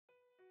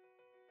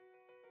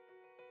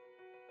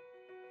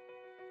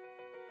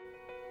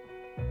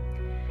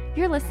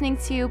You're listening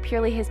to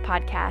Purely His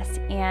podcast,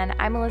 and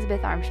I'm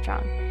Elizabeth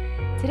Armstrong.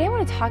 Today I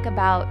want to talk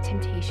about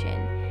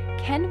temptation.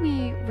 Can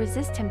we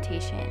resist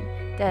temptation?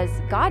 Does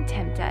God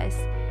tempt us?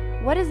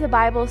 What does the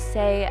Bible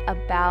say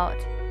about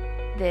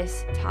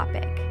this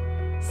topic?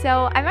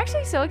 So I'm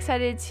actually so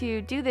excited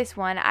to do this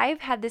one.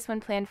 I've had this one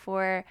planned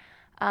for,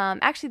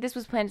 this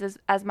was planned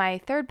as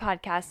my third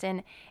podcast,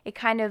 and it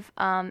kind of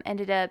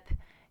ended up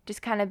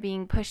just kind of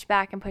being pushed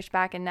back,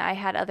 and I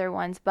had other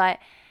ones, but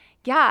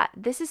yeah,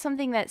 this is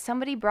something that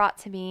somebody brought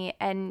to me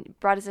and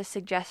brought as a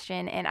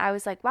suggestion, and I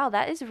was like, wow,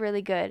 that is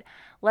really good.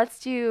 Let's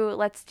do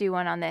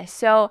one on this.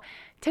 So,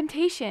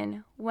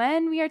 temptation,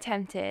 when we are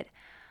tempted.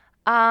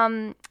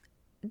 The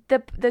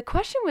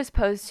question was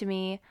posed to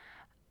me,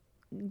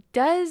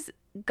 does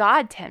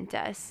God tempt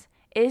us?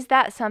 Is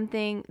that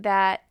something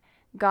that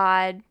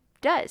God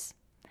does?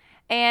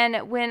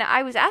 And when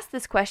I was asked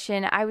this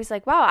question, I was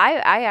like, wow,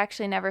 I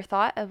actually never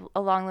thought of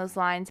along those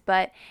lines,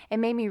 but it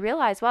made me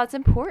realize, well, it's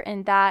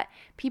important that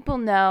people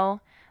know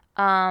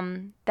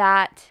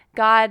that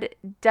God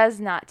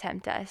does not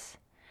tempt us.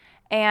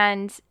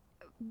 And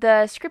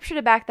the scripture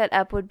to back that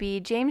up would be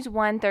James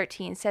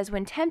 1:13 says,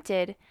 when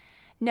tempted,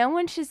 no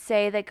one should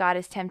say that God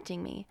is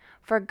tempting me,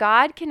 for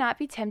God cannot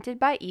be tempted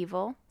by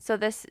evil. So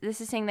this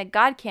is saying that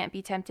God can't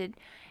be tempted,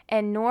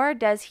 and nor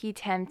does he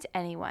tempt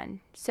anyone.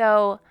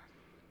 So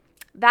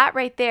that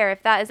right there,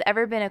 if that has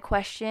ever been a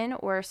question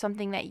or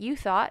something that you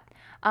thought,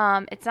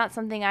 it's not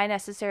something I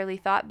necessarily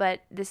thought, but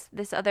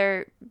this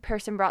other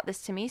person brought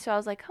this to me, so I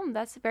was like,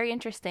 that's very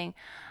interesting.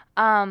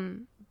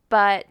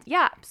 But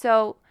yeah,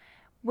 so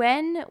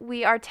when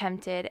we are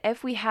tempted,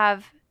 if we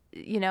have,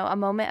 a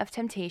moment of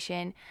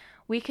temptation,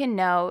 we can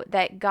know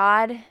that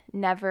God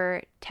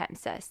never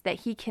tempts us,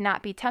 that he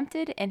cannot be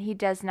tempted and he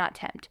does not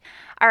tempt.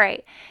 All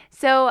right,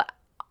 so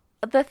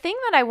the thing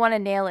that I want to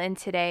nail in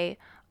today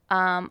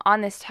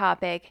on this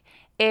topic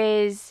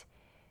is,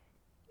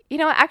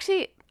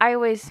 actually I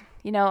always,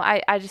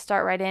 I just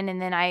start right in, and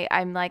then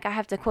I'm like, I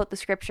have to quote the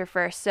scripture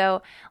first.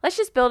 So let's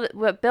just build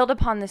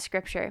upon the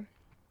scripture.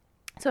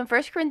 So in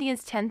 1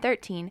 Corinthians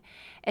 10:13,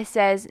 it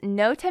says,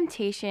 no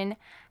temptation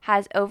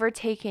has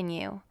overtaken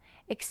you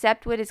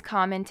except what is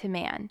common to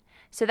man.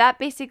 So that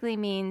basically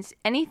means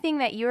anything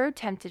that you're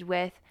tempted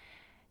with,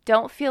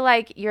 don't feel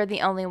like you're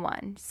the only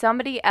one.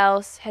 Somebody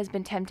else has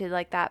been tempted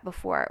like that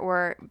before,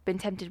 or been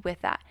tempted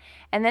with that.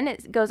 And then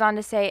it goes on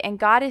to say, and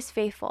God is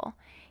faithful.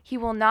 He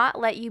will not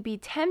let you be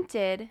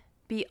tempted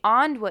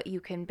beyond what you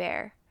can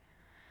bear.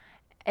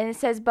 And it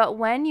says, but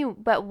when you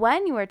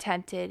are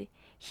tempted,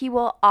 he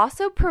will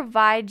also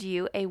provide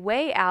you a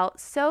way out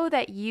so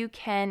that you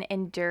can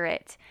endure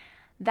it.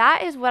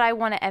 That is what I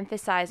want to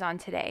emphasize on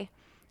today.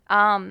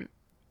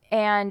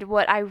 And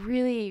what I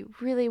really,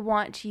 really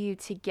want you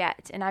to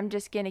get, and I'm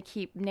just going to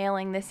keep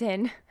nailing this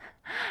in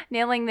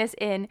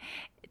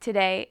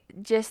today,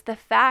 just the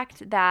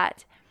fact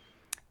that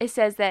it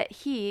says that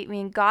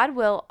God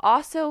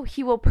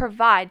will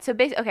provide. So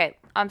basically, okay,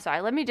 I'm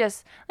sorry. Let me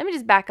just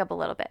back up a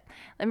little bit.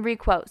 Let me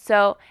requote.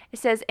 So it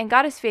says, and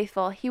God is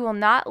faithful. He will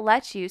not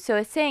let you. So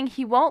it's saying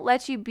he won't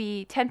let you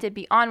be tempted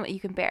beyond what you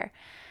can bear.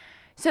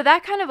 So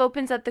that kind of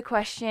opens up the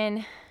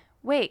question,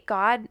 wait,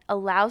 God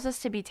allows us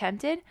to be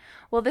tempted?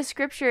 Well, this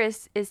scripture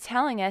is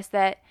telling us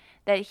that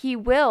he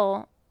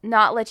will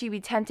not let you be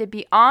tempted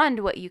beyond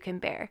what you can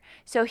bear.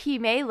 So he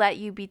may let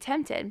you be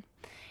tempted.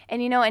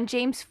 And in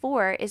James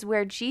 4 is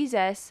where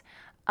Jesus,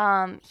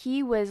 said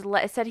he was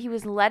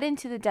led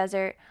into the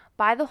desert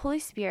by the Holy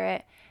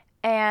Spirit,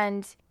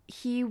 and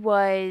he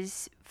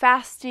was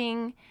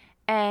fasting,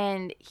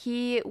 and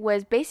he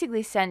was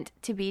basically sent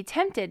to be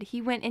tempted.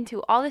 He went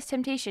into all this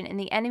temptation, and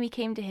the enemy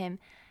came to him,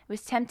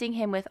 was tempting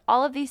him with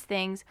all of these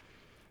things,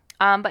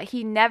 but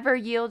he never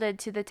yielded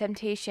to the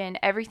temptation.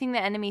 Everything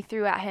the enemy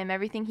threw at him,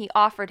 everything he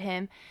offered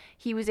him,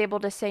 he was able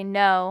to say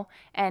no,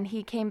 and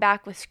he came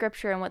back with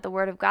scripture and what the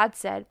word of God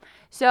said.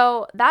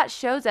 So that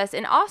shows us,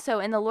 and also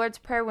in the Lord's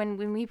Prayer, when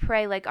we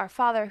pray like, our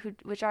Father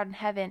which art in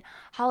heaven,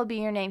 hallowed be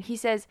your name, he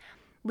says,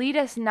 lead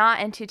us not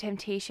into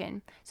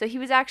temptation. So he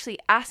was actually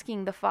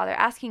asking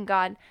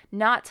God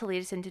not to lead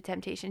us into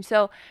temptation.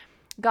 So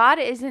God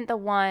isn't the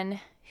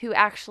one who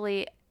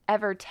actually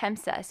ever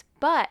tempts us,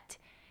 but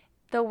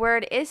the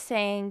word is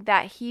saying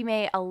that he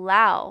can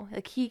allow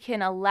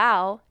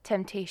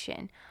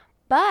temptation.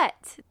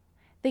 But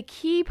the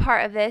key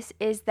part of this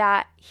is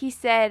that he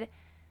said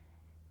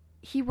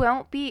he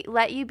won't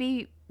let you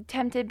be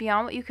tempted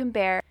beyond what you can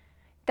bear,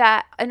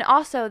 and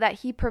also that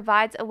he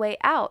provides a way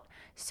out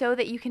so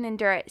that you can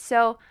endure it.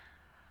 So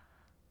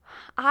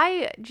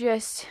I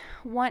just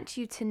want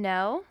you to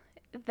know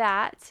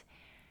that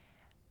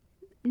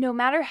no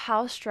matter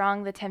how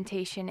strong the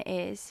temptation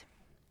is,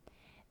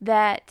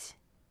 that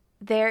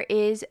there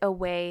is a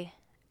way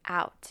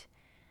out.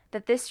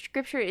 That this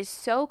scripture is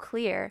so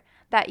clear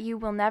that you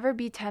will never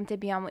be tempted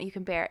beyond what you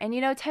can bear. And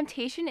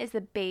temptation is the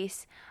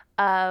base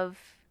of,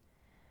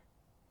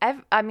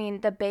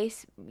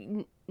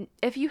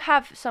 if you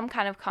have some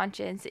kind of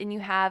conscience and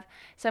you have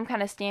some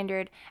kind of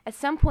standard, at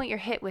some point you're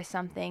hit with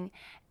something,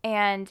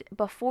 and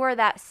before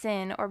that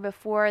sin or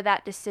before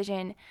that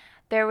decision,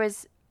 there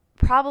was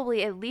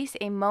probably at least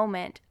a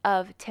moment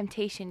of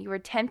temptation. You were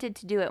tempted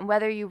to do it. And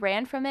whether you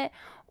ran from it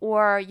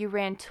or you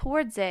ran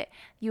towards it,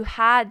 you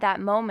had that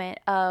moment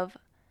of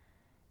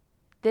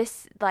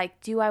this, like,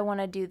 do I want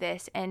to do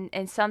this?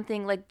 And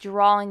something like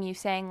drawing you,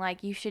 saying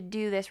like, you should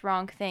do this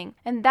wrong thing.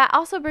 And that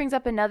also brings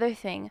up another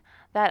thing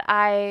that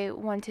I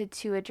wanted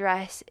to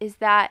address, is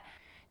that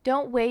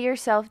don't weigh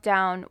yourself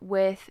down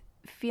with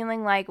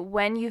feeling like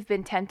when you've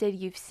been tempted,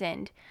 you've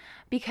sinned,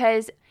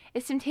 because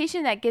it's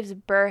temptation that gives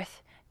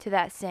birth to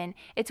that sin.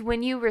 It's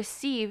when you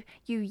receive,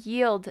 you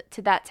yield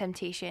to that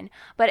temptation.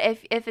 But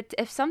if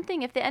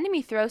the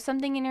enemy throws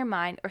something in your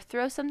mind or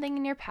throws something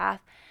in your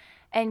path,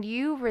 and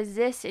you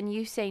resist and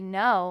you say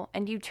no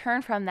and you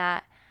turn from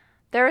that,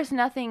 there is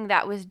nothing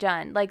that was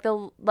done.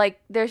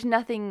 There's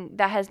nothing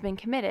that has been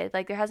committed.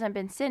 Like, there hasn't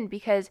been sin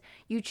because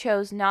you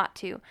chose not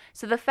to.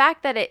 So the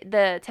fact that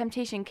the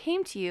temptation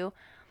came to you,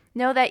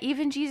 know that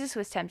even Jesus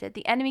was tempted.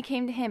 The enemy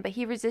came to him, but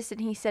he resisted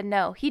and he said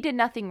no. He did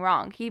nothing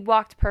wrong. He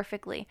walked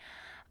perfectly.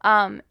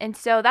 And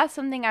so that's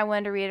something I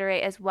wanted to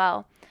reiterate as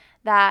well,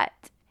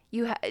 that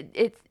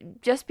it's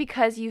just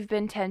because you've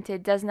been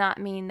tempted does not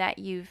mean that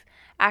you've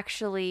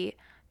actually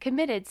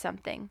committed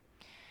something.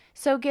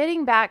 So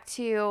getting back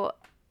to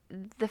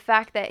the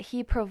fact that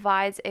he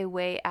provides a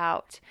way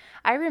out.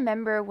 I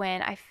remember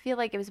when, I feel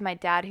like it was my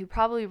dad who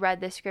probably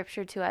read this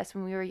scripture to us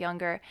when we were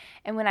younger.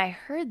 And when I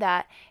heard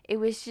that, it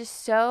was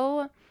just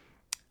so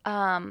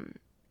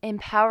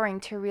empowering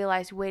to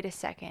realize, wait a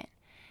second.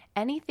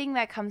 Anything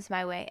that comes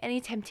my way,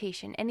 any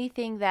temptation,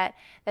 anything that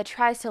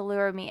tries to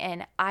lure me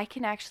in, I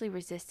can actually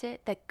resist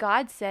it. That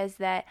God says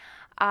that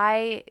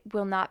I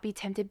will not be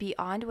tempted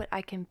beyond what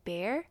I can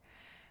bear,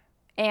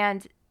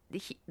 and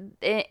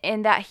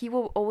that he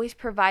will always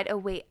provide a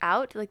way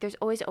out. Like, there's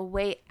always a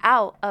way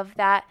out of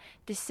that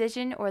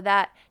decision or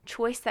that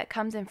choice that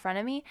comes in front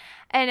of me.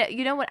 And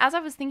you know what, as I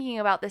was thinking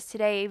about this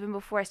today, even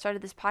before I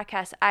started this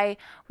podcast, I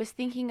was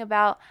thinking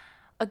about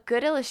a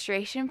good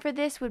illustration for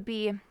this would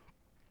be,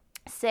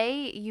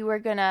 say you were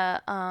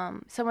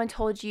gonna, someone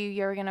told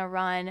you were gonna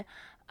run,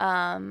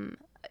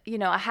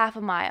 a half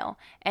a mile,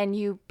 and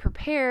you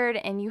prepared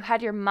and you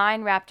had your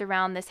mind wrapped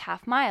around this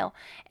half mile.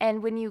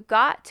 And when you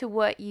got to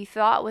what you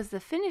thought was the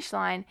finish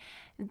line,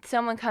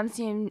 someone comes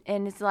to you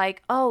and is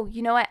like, oh,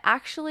 you know what,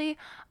 actually,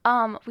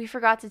 we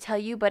forgot to tell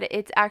you, but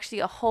it's actually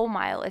a whole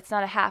mile. It's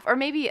not a half. Or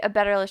maybe a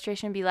better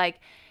illustration would be like,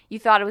 you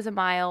thought it was a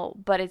mile,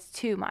 but it's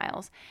 2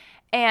 miles.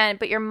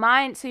 But your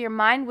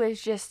mind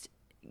was just,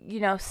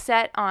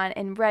 set on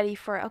and ready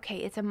for, okay,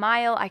 it's a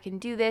mile, I can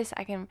do this,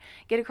 I can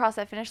get across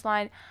that finish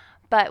line.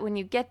 But when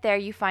you get there,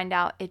 you find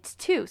out it's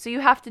 2. So you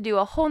have to do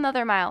a whole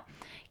nother mile.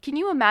 Can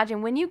you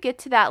imagine when you get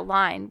to that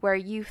line where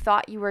you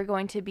thought you were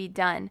going to be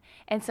done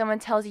and someone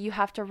tells you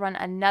have to run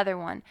another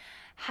one?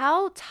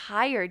 How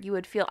tired you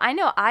would feel. I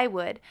know I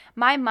would.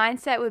 My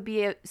mindset would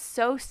be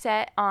so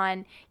set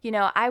on,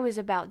 I was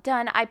about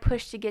done. I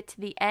pushed to get to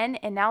the end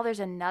and now there's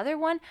another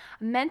one.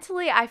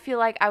 Mentally, I feel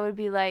like I would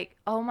be like,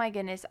 oh my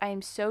goodness, I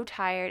am so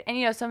tired.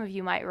 And some of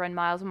you might run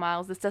miles and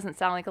miles. This doesn't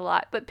sound like a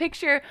lot, but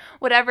picture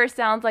whatever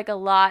sounds like a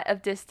lot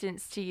of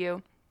distance to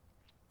you.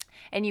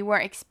 And you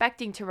weren't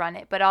expecting to run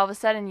it, but all of a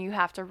sudden you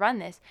have to run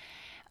this.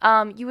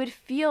 You would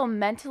feel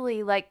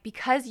mentally like,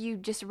 because you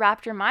just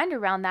wrapped your mind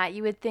around that,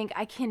 you would think,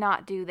 I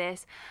cannot do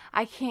this.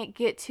 I can't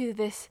get to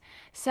this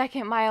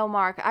 2nd mile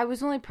mark. I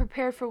was only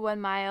prepared for 1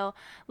 mile.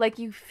 Like,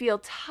 you feel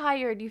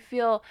tired. You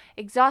feel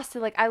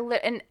exhausted. Like,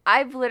 and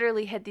I've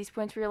literally hit these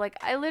points where you're like,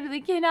 I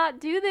literally cannot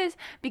do this,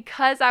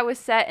 because I was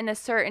set in a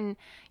certain,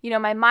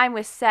 my mind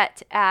was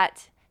set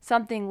at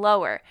something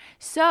lower.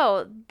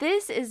 So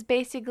this is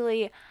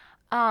basically,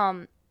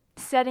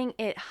 setting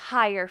it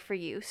higher for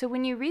you. So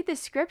when you read the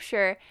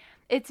scripture,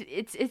 it's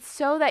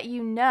so that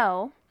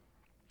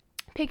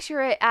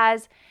picture it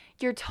as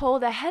you're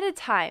told ahead of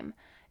time,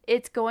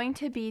 it's going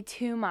to be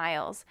 2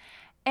 miles.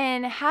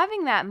 And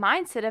having that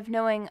mindset of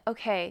knowing,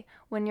 okay,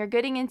 when you're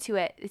getting into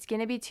it, it's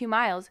going to be 2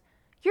 miles.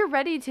 You're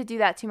ready to do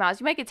that 2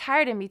 miles. You might get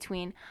tired in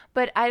between,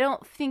 but I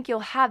don't think you'll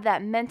have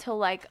that mental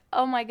like,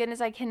 oh my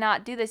goodness, I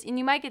cannot do this. And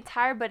you might get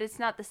tired, but it's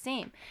not the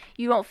same.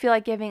 You won't feel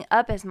like giving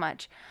up as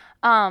much.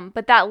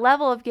 But that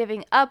level of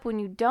giving up when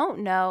you don't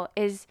know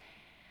is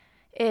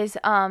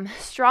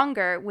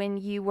stronger when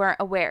you weren't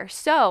aware.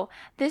 So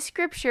this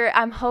scripture,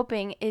 I'm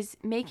hoping, is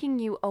making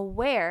you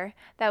aware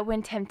that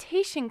when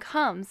temptation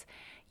comes,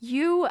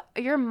 your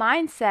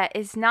mindset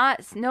is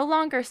no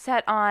longer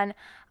set on,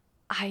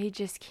 I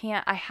just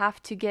can't, I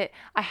have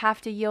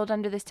to yield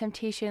under this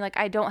temptation. Like,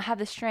 I don't have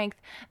the strength.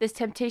 This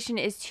temptation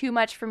is too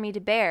much for me to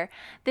bear.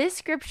 This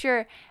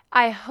scripture,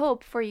 I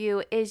hope for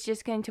you, is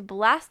just going to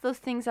blast those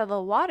things out of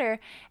the water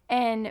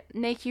and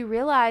make you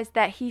realize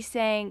that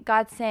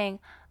God's saying,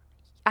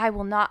 I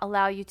will not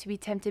allow you to be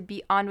tempted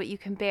beyond what you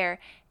can bear,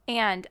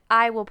 and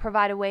I will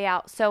provide a way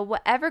out. So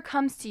whatever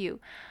comes to you,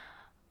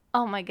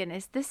 oh my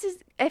goodness,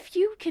 if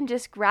you can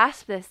just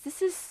grasp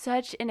this is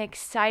such an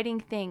exciting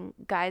thing,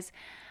 guys.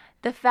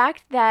 The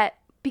fact that,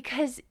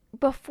 because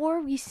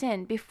before we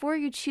sin, before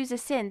you choose a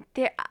sin,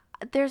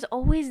 there's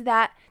always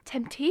that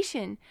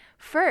temptation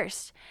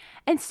first.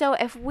 And so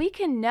if we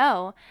can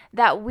know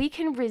that we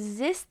can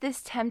resist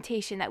this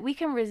temptation, that we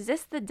can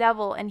resist the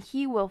devil and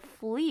he will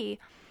flee,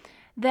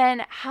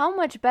 then how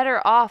much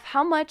better off,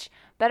 how much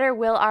better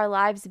will our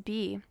lives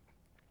be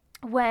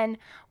when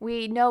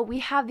we know we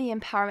have the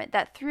empowerment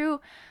that through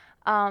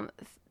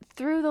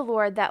the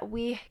Lord, that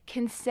we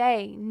can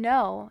say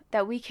no,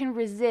 that we can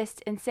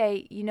resist and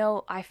say,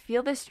 I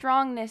feel this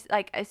strongness,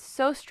 like it's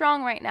so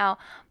strong right now,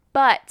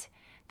 but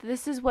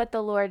this is what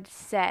the Lord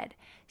said.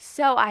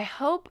 So I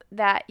hope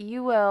that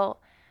you will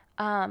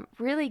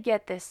really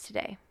get this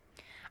today.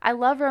 I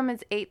love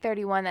Romans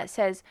 8:31 that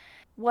says,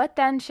 "What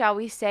then shall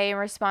we say in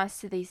response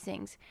to these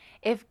things?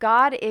 If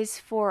God is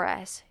for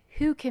us,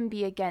 who can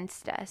be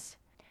against us?"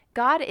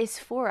 God is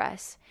for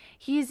us.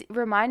 He's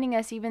reminding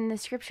us even in the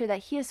scripture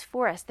that he is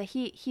for us, that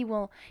he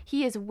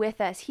is with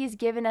us. He's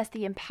given us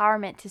the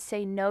empowerment to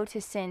say no to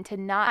sin, to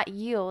not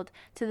yield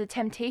to the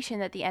temptation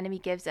that the enemy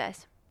gives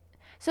us.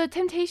 So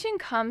temptation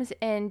comes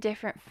in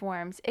different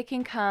forms. It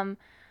can come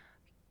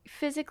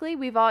physically.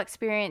 We've all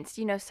experienced,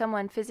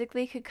 someone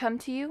physically could come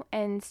to you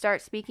and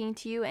start speaking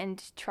to you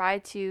and try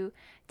to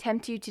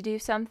tempt you to do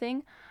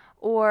something.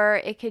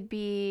 Or it could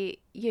be,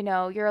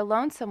 you're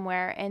alone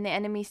somewhere and the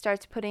enemy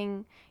starts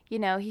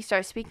he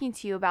starts speaking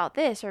to you about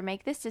this, or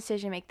make this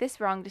decision, make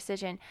this wrong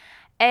decision.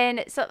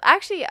 And so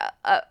actually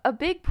a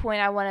big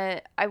point I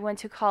want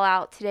to call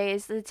out today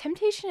is the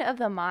temptation of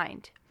the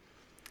mind.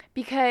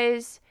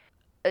 Because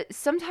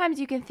sometimes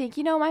you can think,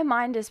 my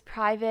mind is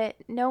private.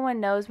 No one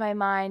knows my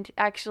mind.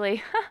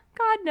 Actually,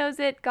 God knows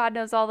it. God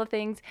knows all the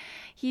things.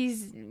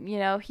 He's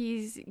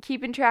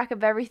keeping track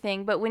of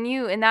everything. But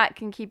and that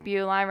can keep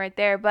you alive right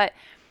there.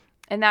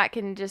 And that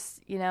can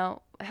just,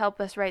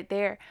 help us right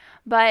there.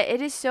 But it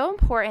is so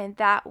important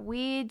that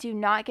we do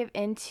not give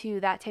into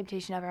that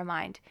temptation of our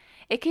mind.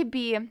 It could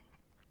be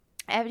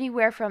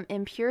anywhere from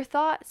impure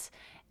thoughts,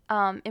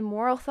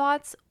 immoral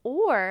thoughts,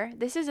 or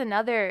this is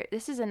another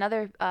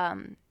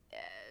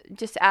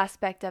just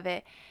aspect of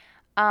it.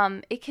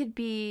 It could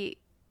be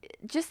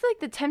just like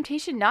the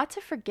temptation not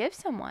to forgive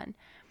someone.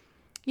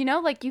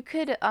 Like you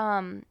could,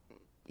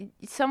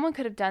 someone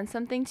could have done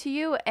something to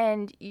you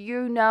and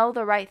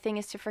the right thing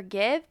is to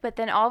forgive, but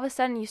then all of a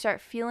sudden you start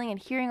feeling and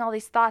hearing all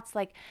these thoughts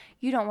like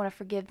you don't want to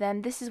forgive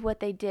them. This is what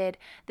they did.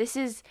 This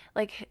is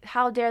like,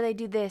 how dare they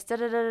do this? Da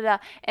da da da da.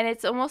 And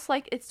it's almost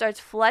like it starts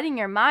flooding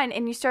your mind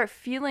and you start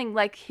feeling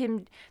like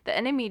the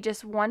enemy,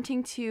 just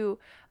wanting to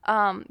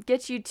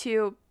get you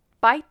to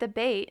bite the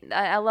bait.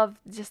 I love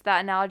just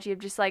that analogy of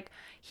just like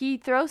he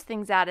throws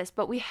things at us,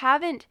 but he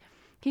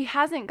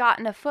hasn't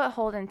gotten a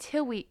foothold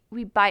until we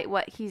bite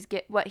what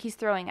he's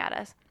throwing at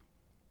us.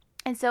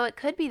 And so it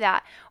could be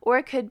that, or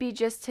it could be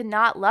just to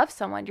not love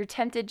someone. You're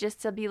tempted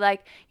just to be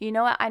like, you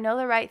know what? I know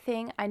the right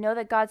thing. I know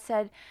that God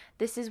said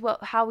this is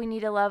how we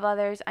need to love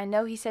others. I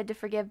know he said to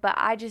forgive, but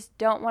I just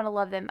don't want to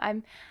love them.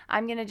 I'm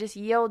going to just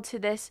yield to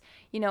this,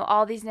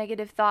 all these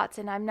negative thoughts,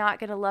 and I'm not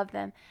going to love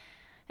them.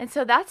 And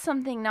so that's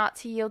something not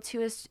to yield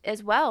to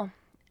as well.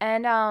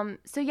 And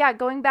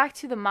going back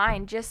to the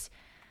mind, just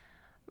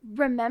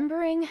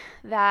remembering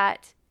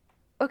that,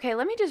 okay,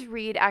 let me just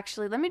read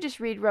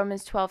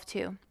Romans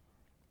 12:2.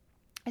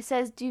 It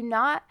says, "Do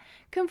not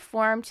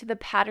conform to the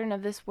pattern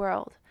of this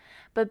world,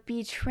 but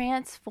be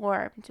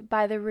transformed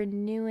by the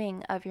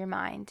renewing of your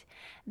mind.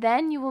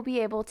 Then you will be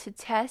able to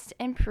test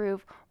and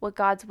prove what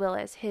God's will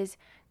is, his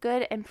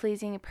good and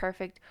pleasing and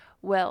perfect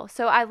will."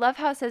 So I love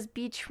how it says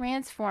be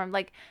transformed,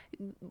 like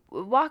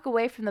walk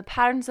away from the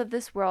patterns of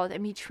this world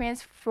and be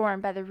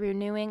transformed by the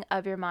renewing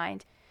of your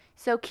mind.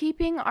 So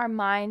keeping our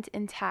mind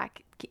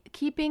intact,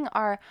 keeping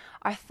our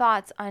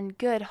thoughts on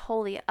good,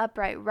 holy,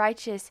 upright,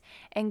 righteous,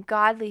 and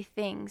godly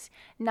things,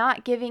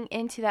 not giving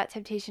into that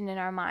temptation in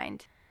our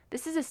mind.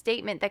 This is a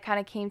statement that kind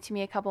of came to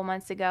me a couple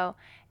months ago,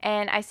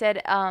 and I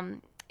said,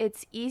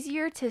 it's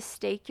easier to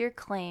stake your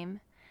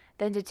claim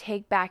than to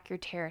take back your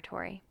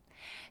territory.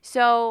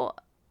 So,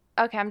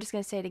 okay, I'm just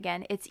going to say it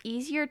again. It's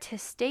easier to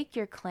stake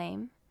your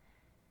claim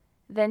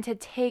than to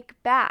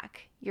take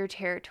back your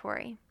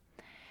territory.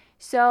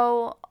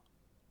 So,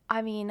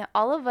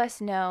 all of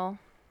us know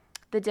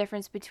the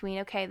difference between,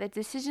 okay, the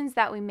decisions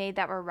that we made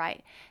that were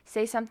right.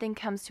 Say something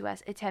comes to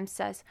us, it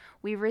tempts us,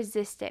 we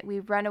resist it, we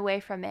run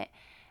away from it,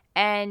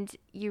 and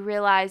you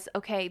realize,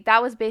 okay,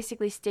 that was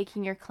basically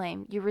staking your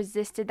claim. You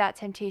resisted that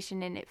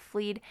temptation and it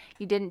fled.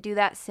 You didn't do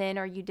that sin,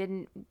 or you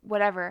didn't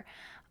whatever.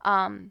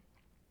 And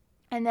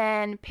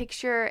then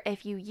picture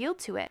if you yield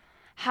to it,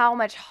 how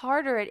much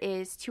harder it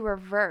is to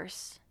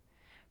reverse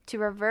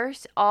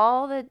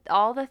all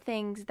the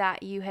things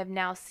that you have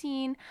now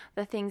seen,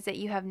 the things that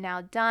you have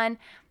now done.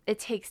 It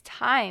takes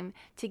time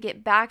to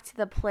get back to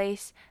the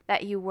place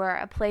that you were,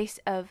 a place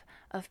of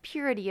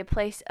purity, a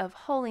place of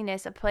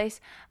holiness, a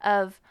place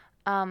of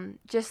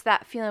just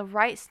that feeling of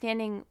right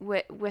standing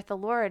with the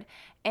Lord.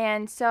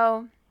 And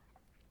so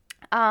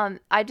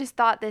I just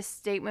thought this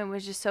statement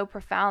was just so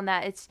profound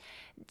that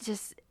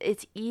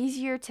it's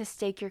easier to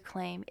stake your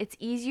claim. It's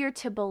easier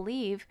to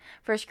believe,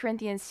 1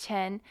 Corinthians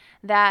 10,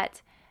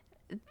 that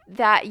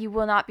that you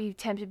will not be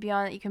tempted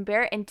beyond that you can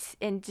bear, and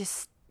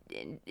just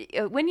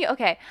when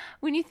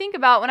you think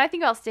about, when I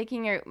think about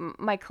staking your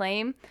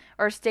claim,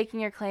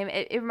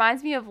 it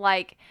reminds me of,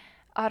 like,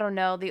 I don't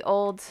know, the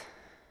olden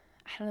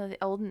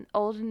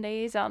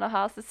days. I don't know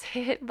how else to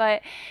say it,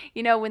 but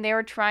when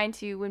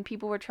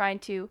people were trying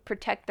to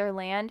protect their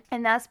land,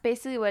 and that's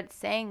basically what it's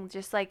saying.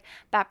 Just like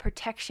that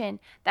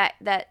protection,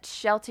 that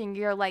sheltering,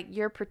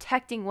 you're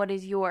protecting what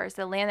is yours,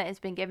 the land that has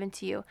been given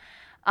to you.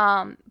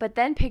 But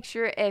then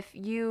picture if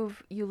you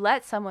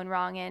let someone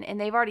wrong in, and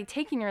they've already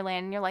taken your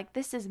land, and you're like,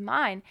 this is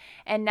mine,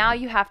 and now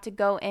you have to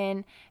go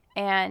in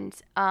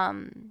and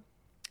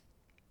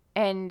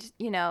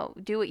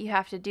do what you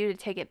have to do to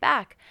take it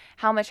back.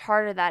 How much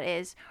harder that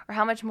is, or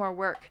how much more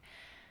work.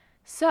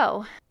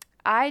 So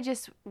I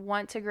just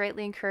want to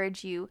greatly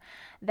encourage you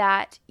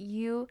that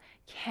you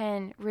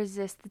can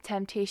resist the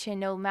temptation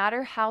no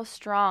matter how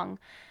strong.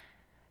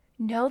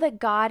 Know that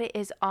God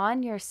is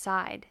on your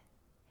side.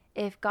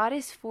 If God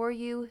is for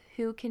you,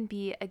 who can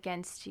be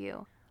against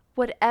you?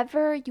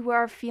 Whatever you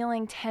are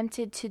feeling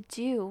tempted to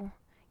do,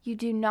 you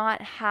do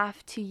not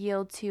have to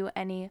yield to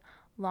any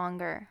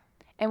longer.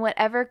 And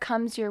whatever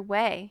comes your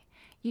way,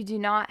 you do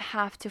not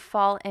have to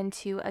fall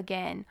into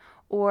again,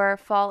 or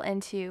fall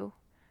into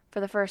for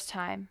the first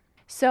time.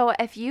 So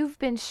if you've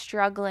been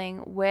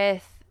struggling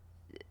with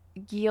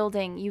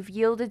yielding, you've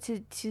yielded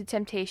to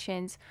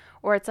temptations,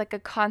 or it's like a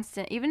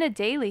constant, even a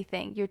daily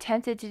thing, you're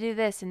tempted to do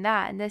this and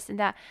that and this and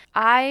that,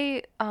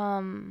 I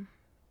want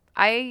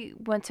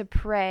to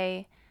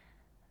pray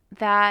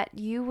that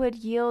you would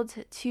yield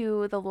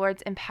to the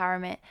Lord's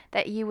empowerment,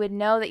 that you would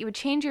know, that you would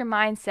change your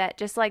mindset,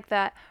 just like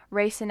that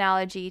race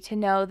analogy, to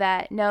know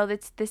that, no,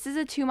 this is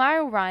a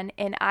 2-mile run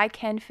and I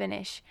can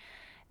finish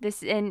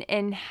this.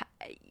 And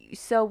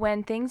so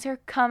when things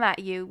come at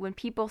you, when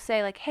people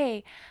say like,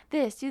 hey,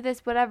 do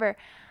this, whatever,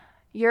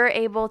 you're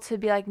able to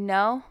be like,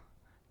 no,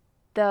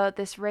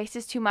 this race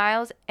is 2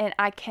 miles and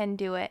I can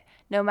do it.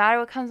 No matter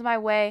what comes my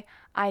way,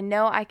 I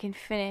know I can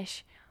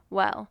finish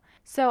well.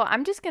 So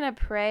I'm just going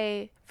to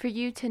pray for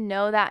you to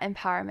know that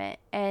empowerment,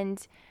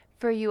 and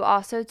for you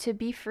also to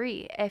be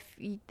free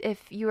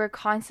if you are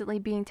constantly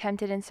being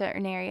tempted in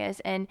certain areas,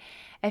 and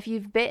if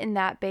you've bitten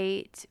that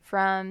bait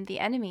from the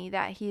enemy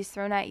that he's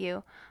thrown at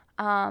you.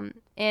 And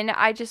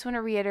I just want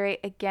to reiterate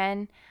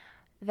again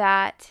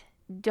that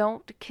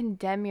don't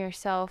condemn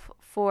yourself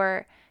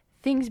for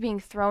things being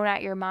thrown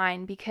at your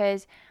mind,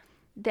 because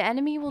the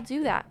enemy will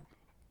do that.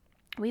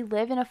 We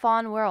live in a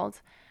fallen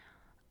world.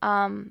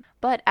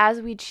 But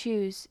as we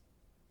choose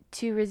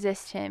to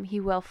resist him,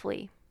 he will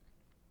flee.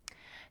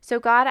 So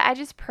God, I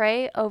just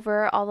pray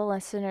over all the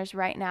listeners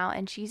right now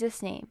in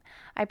Jesus' name.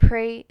 I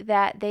pray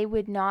that they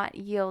would not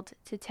yield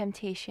to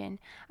temptation.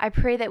 I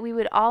pray that we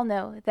would all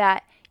know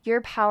that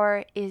your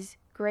power is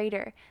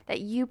greater,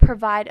 that you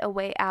provide a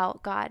way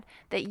out, God,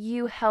 that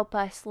you help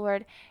us,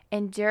 Lord,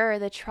 endure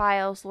the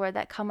trials, Lord,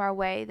 that come our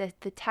way,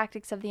 the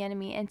tactics of the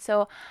enemy. And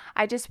so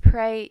I just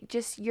pray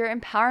just your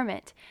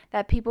empowerment,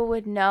 that people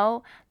would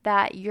know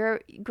that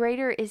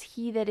greater is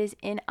he that is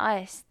in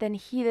us than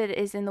he that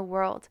is in the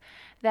world,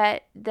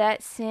 that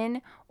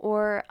sin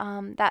or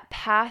that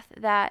path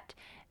that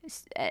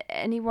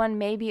anyone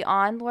may be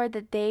on, Lord,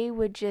 that they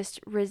would just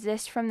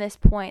resist from this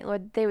point,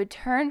 Lord. They would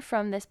turn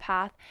from this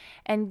path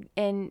and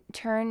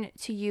turn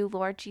to you,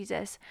 Lord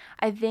Jesus.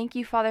 I thank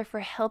you, Father,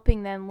 for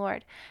helping them,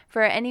 Lord.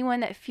 For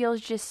anyone that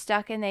feels just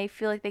stuck and they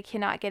feel like they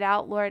cannot get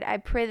out, Lord, I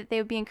pray that they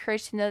would be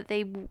encouraged to know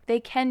that they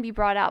can be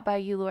brought out by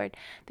you, Lord.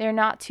 They're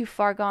not too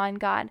far gone,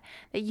 God,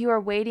 that you are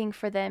waiting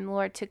for them,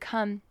 Lord, to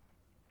come.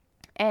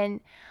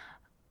 And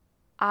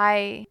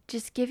I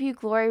just give you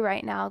glory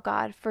right now,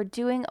 God, for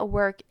doing a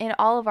work in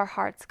all of our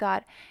hearts,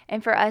 God,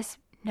 and for us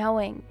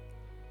knowing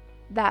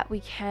that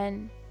we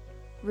can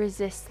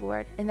resist,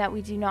 Lord, and that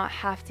we do not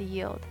have to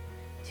yield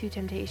to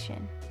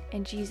temptation.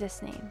 In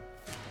Jesus' name,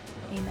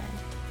 amen.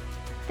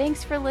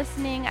 Thanks for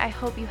listening. I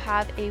hope you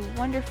have a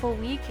wonderful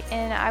week,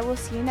 and I will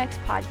see you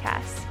next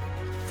podcast.